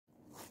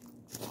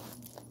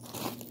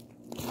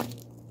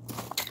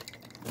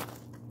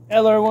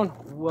Hello everyone,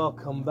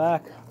 welcome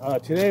back.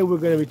 Today we're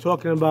going to be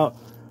talking about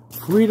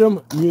Freedom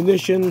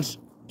Munitions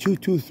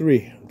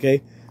 223.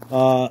 Okay,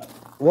 one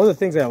of the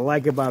things that I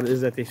like about it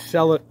is that they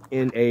sell it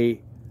in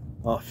a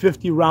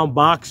 50-round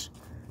box.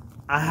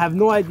 I have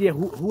no idea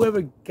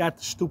whoever got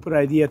the stupid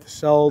idea to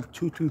sell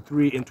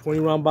 223 in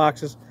 20-round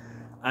boxes.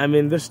 I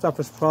mean, this stuff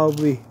is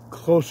probably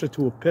closer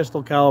to a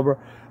pistol caliber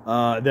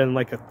than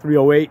like a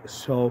 308.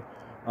 So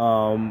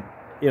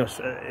you know,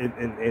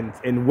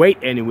 in weight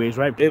anyways,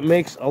 right? It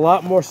makes a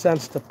lot more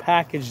sense to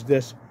package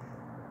this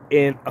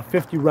in a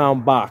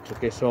 50-round box,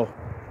 okay? So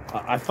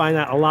I find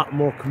that a lot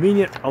more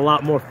convenient, a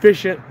lot more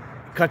efficient,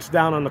 cuts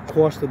down on the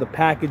cost of the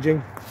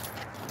packaging.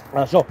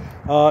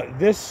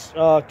 This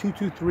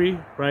 223,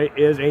 right,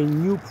 is a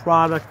new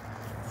product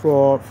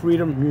for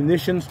Freedom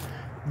Munitions.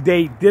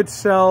 They did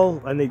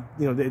sell, and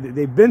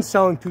they've been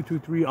selling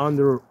 223 on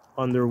their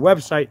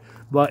website,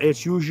 but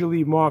it's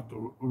usually marked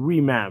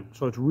reman,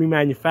 so it's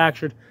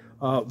remanufactured.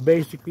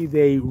 Basically,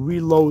 they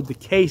reload the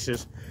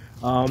cases,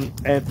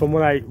 and from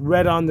what I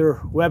read on their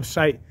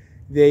website,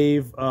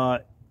 they're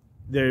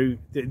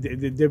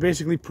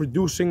basically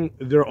producing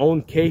their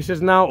own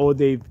cases now, or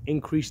they've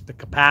increased the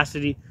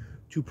capacity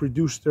to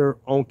produce their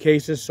own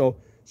cases. So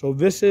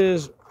this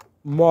is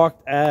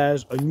marked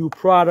as a new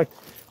product,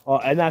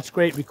 and that's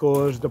great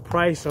because the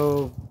price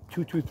of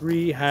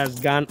 223 has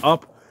gone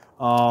up.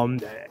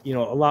 You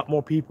know, a lot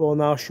more people are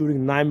now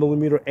shooting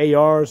 9mm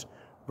ARs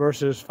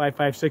versus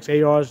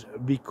 5.56 ARs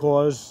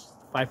because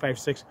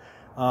 5.56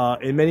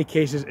 in many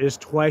cases is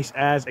twice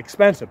as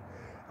expensive.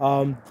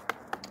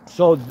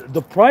 So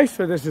the price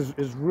for this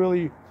is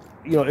really,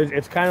 you know,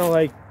 it's kind of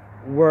like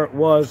where it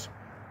was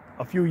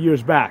a few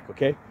years back.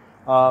 Okay,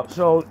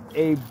 so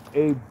a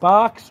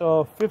box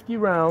of 50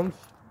 rounds.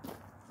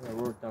 I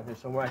wrote it down here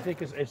somewhere. I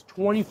think it's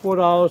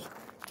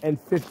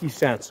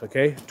 $24.50.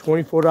 Okay,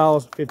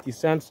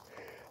 $24.50.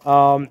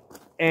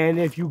 And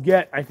if you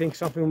get, I think,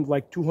 something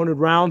like 200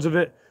 rounds of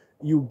it,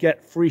 you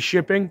get free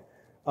shipping.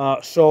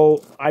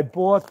 So I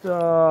bought,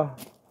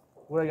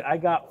 I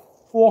got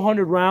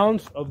 400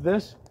 rounds of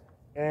this,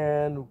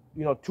 and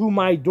you know, to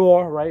my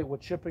door, right,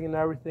 with shipping and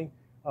everything.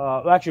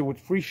 Actually, with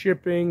free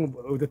shipping,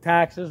 with the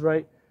taxes,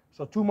 right.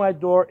 So to my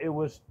door, it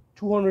was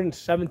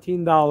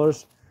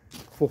 $217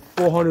 for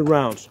 400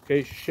 rounds.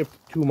 Okay, shipped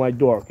to my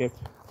door. Okay.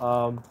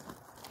 So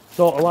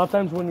a lot of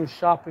times when you're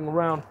shopping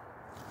around,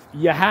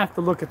 you have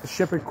to look at the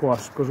shipping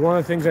costs, because one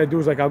of the things I do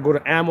is, like, I'll go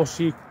to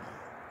AmmoSeek,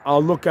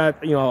 I'll look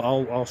at, you know,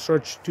 I'll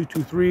search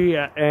 223,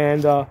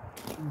 and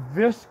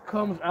this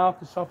comes out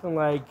to something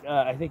like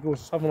I think it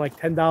was something like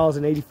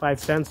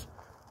 $10.85,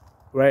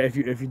 right? If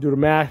you do the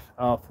math,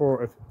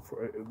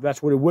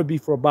 that's what it would be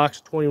for a box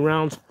of 20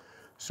 rounds.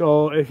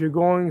 So if you're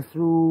going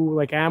through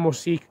like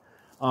AmmoSeek,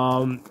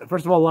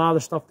 first of all, a lot of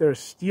the stuff there is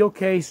steel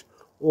case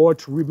or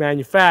it's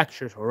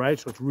remanufactured, all right?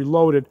 So it's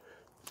reloaded.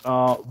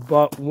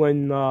 But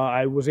when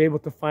I was able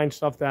to find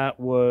stuff that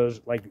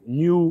was like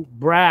new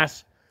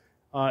brass,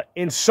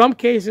 in some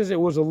cases it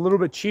was a little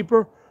bit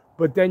cheaper,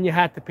 but then you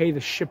had to pay the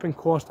shipping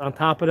cost on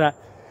top of that.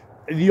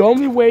 The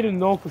only way to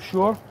know for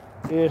sure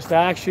is to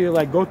actually,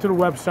 like, go to the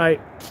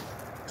website,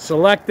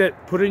 select it,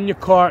 put it in your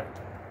cart,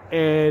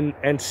 and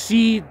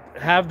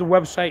have the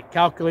website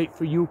calculate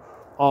for you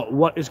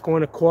what is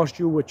going to cost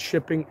you with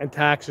shipping and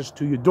taxes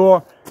to your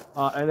door,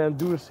 and then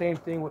do the same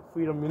thing with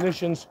Freedom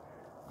Munitions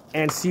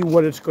and see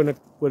what it's gonna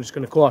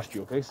cost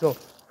you. Okay, so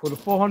for the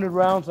 400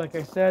 rounds, like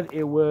I said,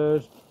 it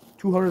was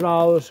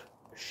 $200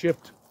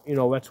 shipped. You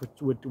know, that's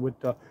with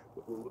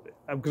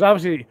because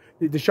obviously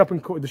the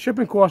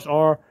shipping costs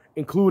are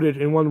included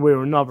in one way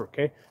or another.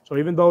 Okay, so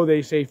even though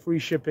they say free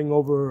shipping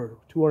over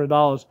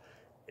 $200,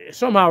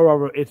 somehow or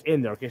other it's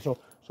in there. Okay, so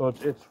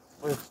it's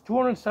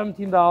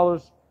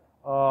 $217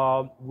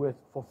 for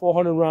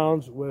 400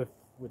 rounds with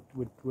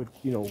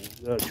you know,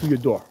 to your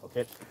door.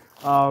 Okay.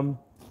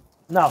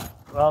 Now,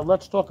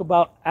 let's talk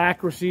about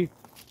accuracy.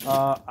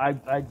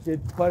 I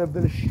did quite a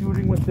bit of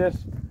shooting with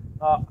this.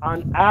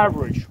 On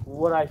average,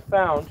 what I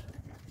found,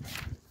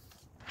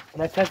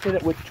 and I tested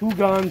it with two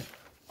guns,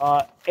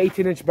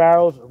 18-inch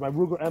barrels, my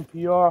Ruger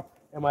MPR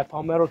and my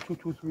Palmetto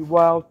 223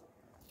 Wild.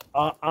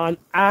 On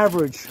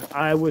average,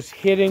 I was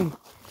hitting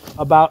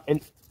about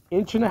an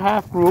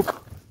 1.5-inch group,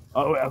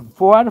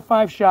 4 out of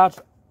 5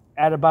 shots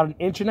at about an 1.5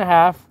 inch,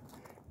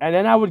 and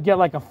then I would get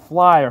like a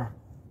flyer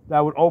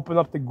that would open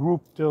up the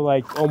group to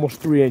like almost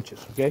 3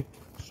 inches. Okay,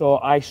 so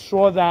I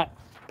saw that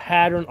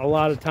pattern a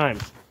lot of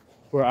times,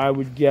 where I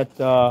would get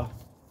there's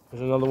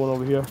another one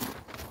over here.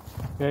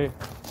 Okay,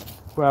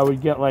 where I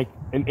would get like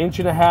an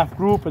 1.5-inch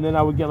group, and then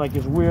I would get like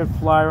this weird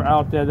flyer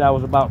out there that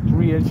was about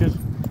 3 inches.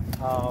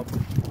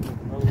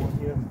 Another one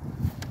here.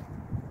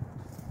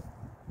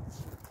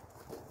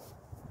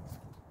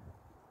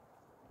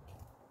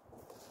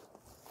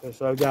 Okay,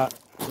 so I've got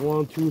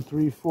 1, 2,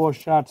 3, 4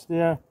 shots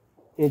there,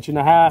 1.5 inches,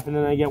 and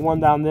then I get one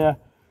down there.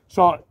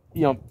 So,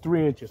 you know,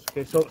 3 inches.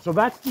 Okay, so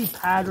that's the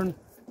pattern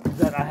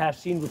that I have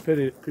seen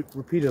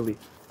repeatedly.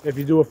 If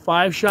you do a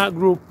 5-shot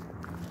group,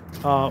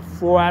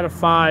 4 out of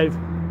 5,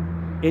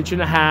 1.5 inches,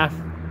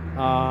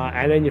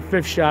 and then your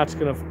 5th shot's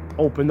gonna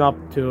open up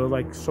to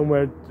like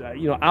somewhere,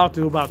 out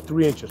to about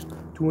 3 inches,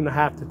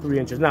 2.5 to 3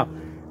 inches. Now,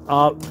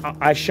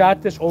 I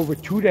shot this over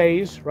 2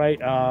 days,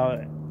 right?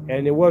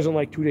 And it wasn't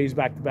like 2 days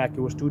back to back. It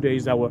was 2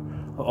 days that were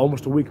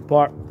almost a week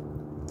apart.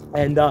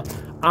 And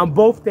on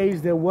both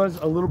days, there was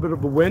a little bit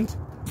of a wind.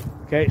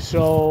 Okay,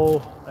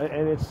 so,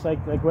 and it's like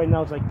right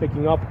now it's like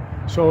picking up.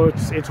 So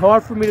it's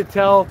hard for me to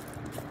tell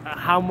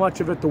how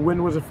much of it the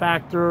wind was a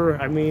factor.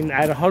 I mean,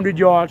 at 100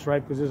 yards,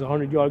 right, because there's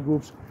 100-yard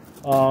groups.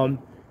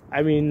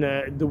 I mean,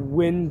 the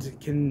wind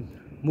can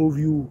move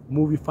you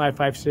 5,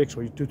 5, 6,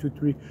 or 2, 2,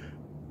 3,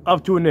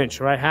 up to an inch,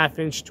 right? Half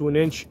inch to an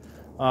inch.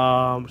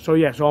 So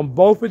yeah, so on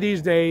both of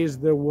these days,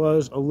 there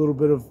was a little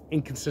bit of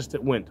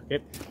inconsistent wind,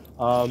 okay?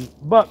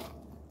 But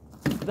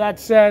that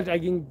said,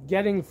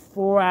 getting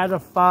 4 out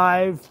of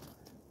 5, 1.5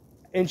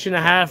 inches,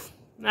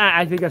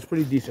 I think that's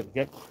pretty decent,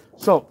 okay?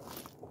 So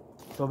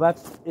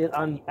that's it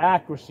on the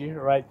accuracy,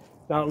 right?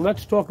 Now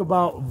let's talk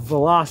about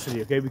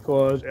velocity, okay?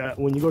 Because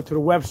when you go to the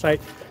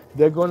website,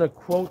 they're going to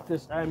quote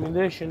this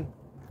ammunition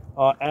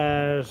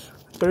as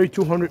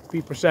 3,200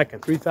 feet per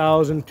second,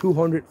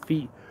 3,200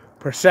 feet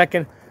per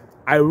second.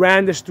 I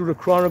ran this through the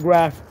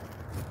chronograph.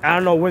 I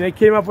don't know, when they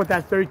came up with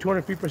that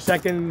 3,200 feet per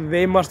second,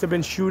 they must have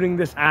been shooting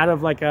this out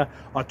of like a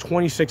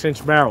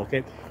 26-inch barrel,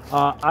 okay?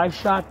 I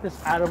shot this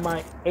out of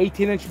my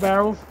 18-inch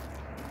barrels,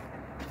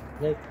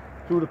 okay,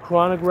 through the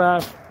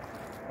chronograph,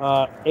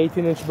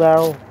 18-inch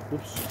barrel.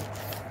 Oops.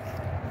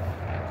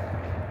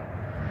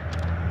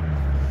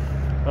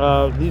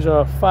 These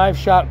are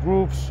 5-shot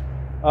groups.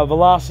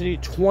 Velocity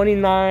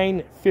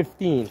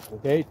 2915,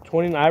 okay?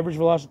 Average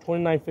velocity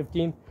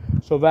 2915.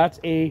 So that's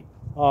a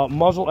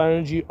muzzle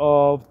energy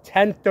of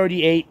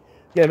 1038.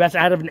 Yeah, that's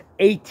out of an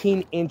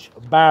 18-inch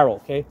barrel,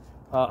 okay?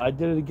 I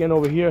did it again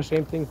over here,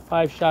 same thing,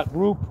 5-shot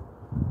group.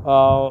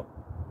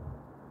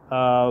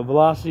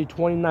 Velocity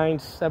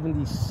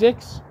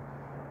 2976.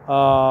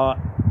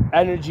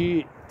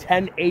 Energy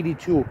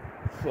 1082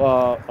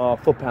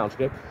 foot-pounds,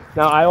 okay?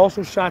 Now, I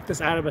also shot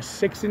this out of a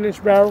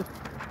 16-inch barrel.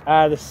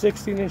 Out of the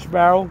 16-inch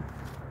barrel,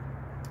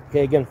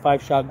 okay, again,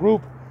 5-shot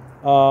group.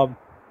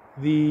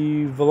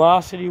 The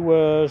velocity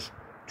was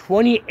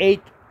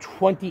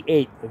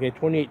 2828, okay,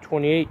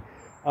 2828.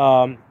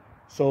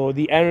 So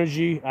the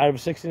energy out of a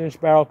 16-inch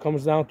barrel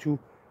comes down to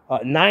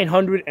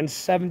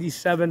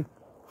 977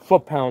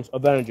 foot-pounds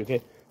of energy,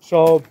 okay?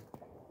 So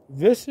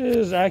this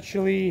is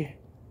actually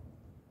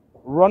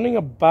running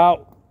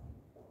about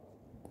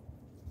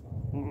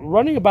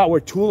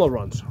where Tula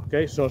runs,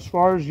 okay? So as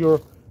far as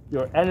your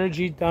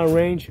energy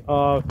downrange,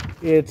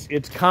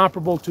 it's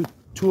comparable to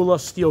Tula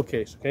steel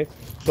case, okay?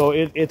 So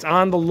it's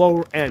on the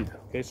lower end,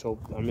 okay? So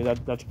I mean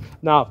that's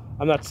now,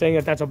 I'm not saying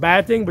that that's a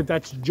bad thing, but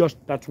that's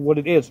what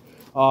it is.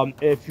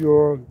 If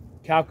you're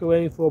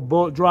calculating for a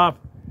bullet drop,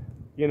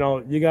 you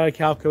got to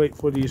calculate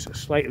for these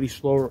slightly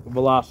slower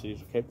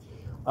velocities, okay?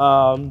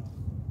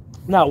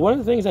 Now, one of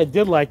the things I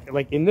did like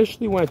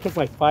initially when I took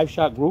my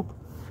 5-shot group,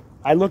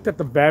 I looked at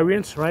the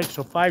variance, right?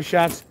 So 5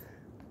 shots,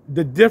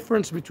 the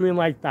difference between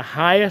like the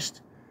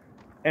highest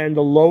and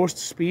the lowest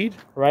speed,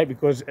 right?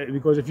 Because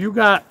if you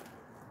have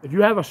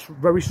a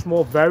very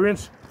small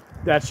variance,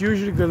 that's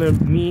usually going to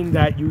mean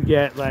that you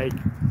get like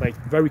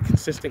very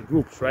consistent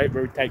groups, right?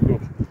 Very tight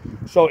groups.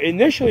 So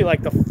initially,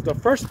 like the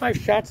first 5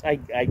 shots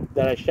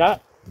that I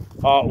shot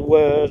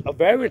was a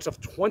variance of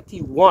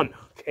 21,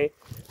 okay,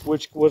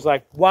 which was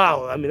like,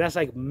 wow. I mean, that's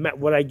like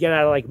what I get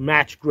out of like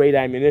match grade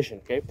ammunition,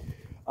 okay.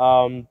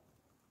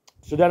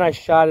 So then I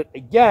shot it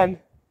again,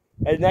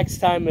 and next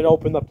time it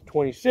opened up to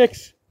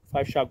 26,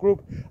 5-shot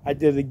group. I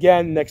did it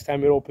again. Next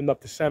time it opened up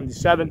to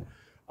 77.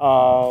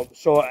 So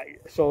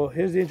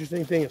here's the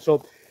interesting thing.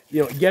 So,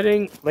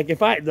 getting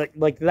if I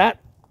like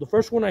that, the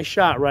first one I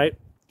shot right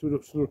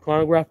through the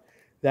chronograph,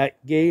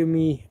 that gave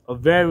me a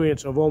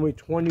variance of only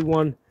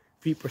 21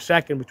 feet per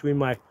second between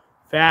my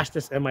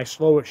fastest and my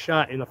slowest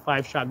shot in a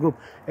 5-shot group.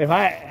 If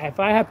I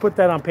had put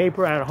that on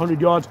paper at 100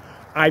 yards,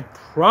 I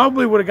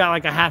probably would have got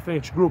like a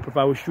half-inch group if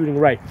I was shooting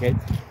right. Okay,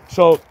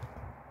 so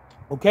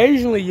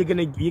occasionally you're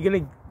gonna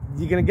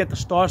get the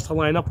stars to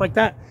line up like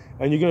that,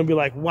 and you're gonna be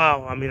like,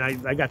 wow. I mean,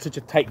 I got such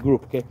a tight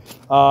group. Okay,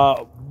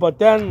 but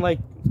then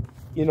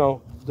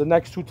the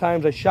next 2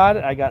 times I shot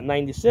it, I got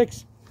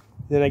 96.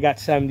 Then I got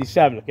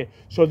 77. Okay,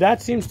 so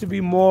that seems to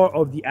be more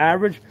of the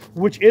average,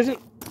 which isn't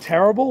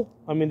terrible.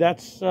 I mean,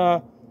 that's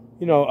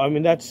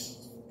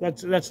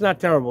that's not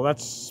terrible.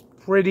 That's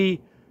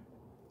pretty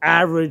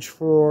average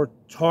for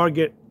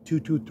target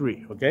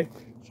 223. Okay,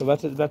 so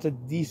that's a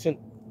decent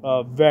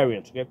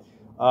variance. Okay,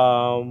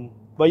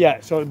 but yeah,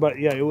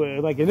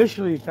 like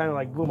initially it kind of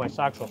like blew my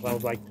socks off. I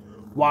was like,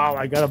 wow,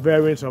 I got a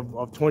variance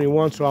of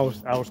 21. So I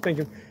was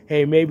thinking,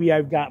 hey, maybe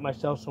I've got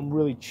myself some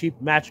really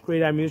cheap match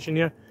grade ammunition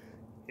here.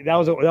 That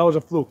was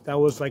a fluke. That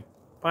was like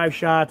 5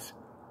 shots.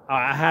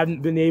 I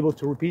haven't been able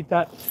to repeat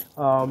that.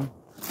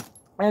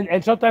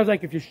 And sometimes,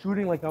 like if you're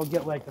shooting, like I'll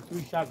get like a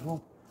 3-shot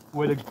group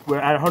where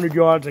at 100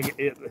 yards,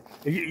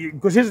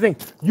 because here's the thing: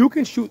 you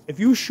can shoot, if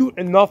you shoot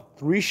enough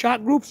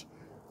 3-shot groups,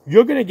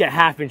 you're gonna get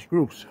half-inch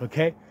groups.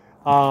 Okay,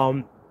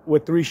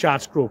 with 3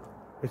 shots group.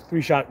 with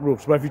 3-shot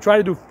groups. But if you try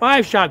to do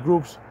 5-shot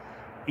groups,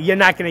 you're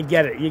not going to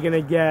get it. You're going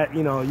to get,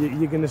 you know,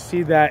 you're going to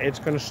see that it's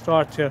going to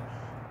start to,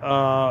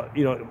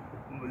 you know,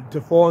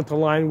 to fall into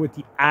line with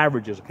the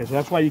averages. Okay, so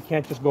that's why you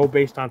can't just go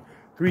based on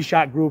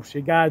 3-shot groups.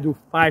 You got to do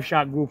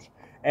 5-shot groups,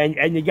 and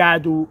you got to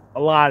do a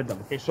lot of them.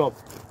 Okay, so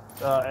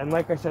and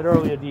like I said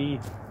earlier, the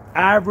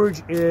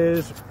average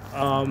is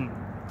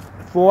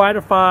 4 out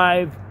of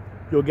 5.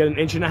 You'll get 1.5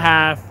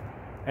 inches,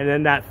 and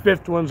then that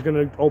 5th one's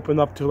going to open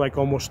up to like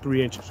almost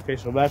 3 inches. Okay,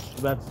 so that's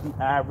the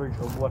average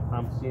of what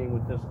I'm seeing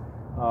with this.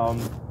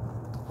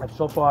 And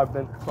so far, I've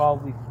been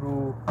probably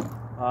through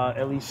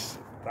at least,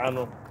 I don't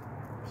know,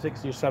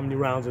 60 or 70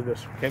 rounds of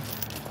this. Okay,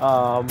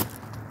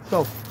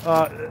 so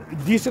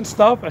decent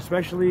stuff,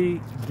 especially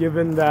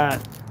given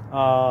that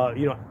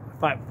you know,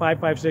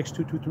 5.56,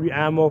 223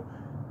 ammo,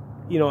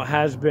 you know,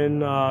 has been you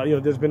know,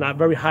 there's been a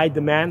very high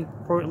demand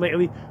for it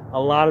lately. A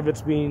lot of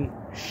it's being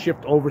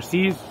shipped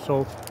overseas,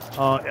 so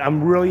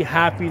I'm really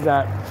happy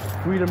that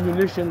Freedom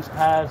Munitions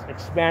has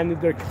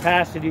expanded their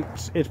capacity.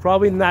 It's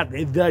probably not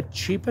the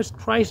cheapest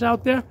price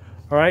out there,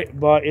 all right,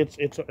 but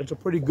it's a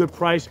pretty good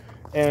price.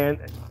 And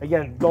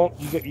again,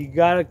 you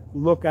gotta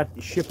look at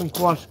the shipping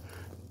costs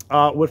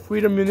with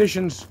Freedom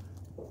Munitions.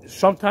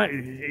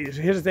 Sometimes,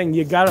 here's the thing,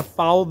 you gotta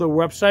follow the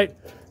website.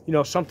 You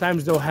know,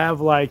 sometimes they'll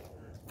have like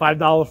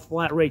 $5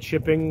 flat rate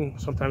shipping.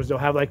 Sometimes they'll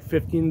have like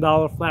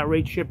 $15 flat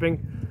rate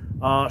shipping.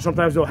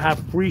 Sometimes they'll have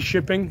free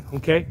shipping.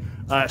 Okay.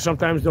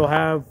 Sometimes they'll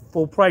have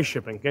full price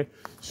shipping. Okay.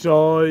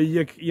 So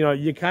you know,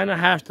 you kind of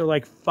have to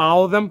like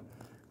follow them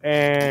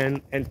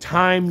and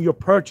time your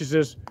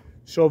purchases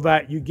so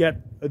that you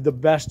get the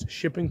best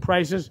shipping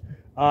prices,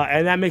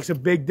 and that makes a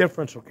big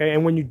difference. Okay.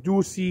 And when you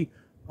do see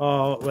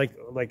like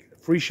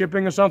free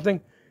shipping or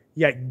something,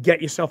 yeah,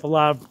 get yourself a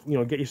lot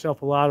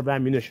of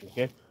ammunition.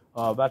 Okay.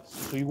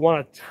 So you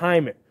want to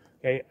time it.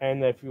 Okay.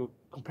 And if you're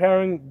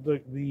comparing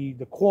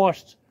the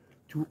costs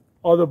to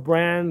other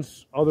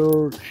brands,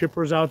 other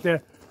shippers out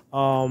there,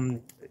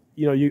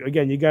 you know,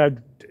 you gotta,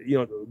 you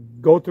know,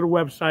 go to the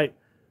website,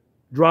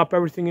 drop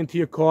everything into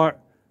your cart,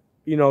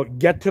 you know,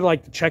 get to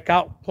like the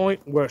checkout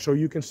point so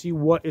you can see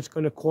what it's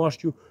going to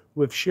cost you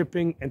with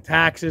shipping and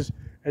taxes,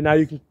 and now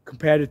you can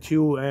compare the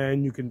two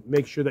and you can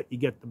make sure that you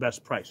get the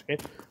best price.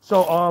 Okay,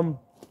 so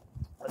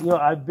you know,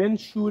 I've been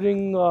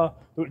shooting.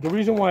 The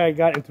reason why I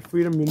got into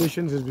Freedom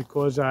Munitions is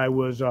because I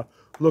was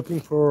looking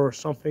for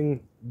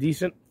something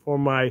decent for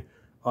my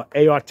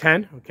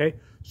AR-10. Okay,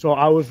 so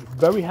I was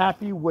very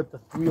happy with the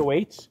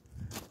 308s.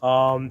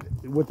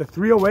 With the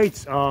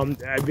 308s,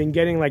 I've been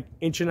getting like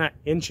inch and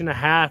a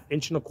half,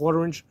 inch and a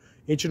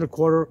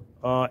quarter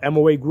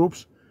MOA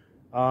groups,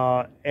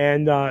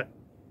 and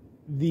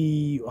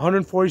the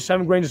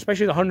 147 grains,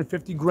 especially the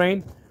 150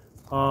 grain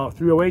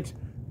 308s,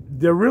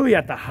 they're really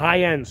at the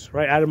high ends,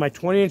 right? Out of my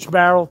 20-inch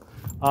barrel,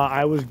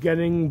 I was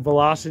getting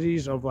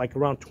velocities of like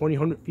around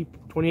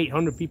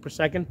 2,800 feet per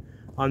second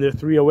on their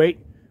 308,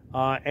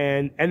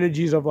 and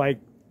energies of like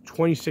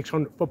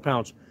 2,600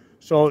 foot-pounds.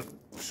 So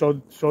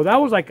that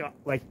was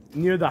like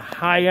near the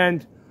high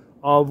end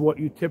of what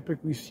you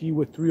typically see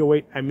with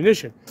 308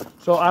 ammunition.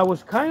 So I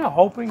was kind of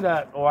hoping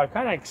that, or I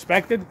kind of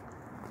expected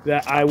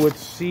that I would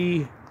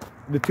see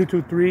the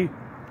 223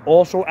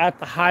 also at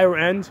the higher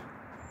end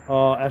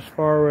as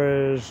far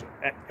as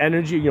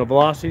energy, you know,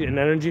 velocity and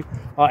energy.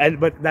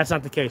 But that's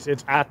not the case.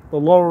 It's at the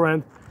lower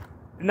end.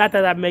 Not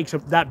that makes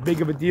that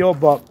big of a deal,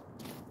 but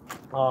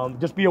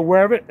just be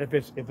aware of it if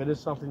it is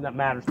something that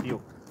matters to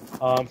you.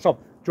 So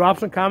drop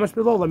some comments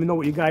below. Let me know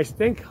what you guys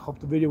think. Hope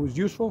the video was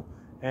useful,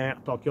 and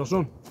I'll talk to you all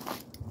soon.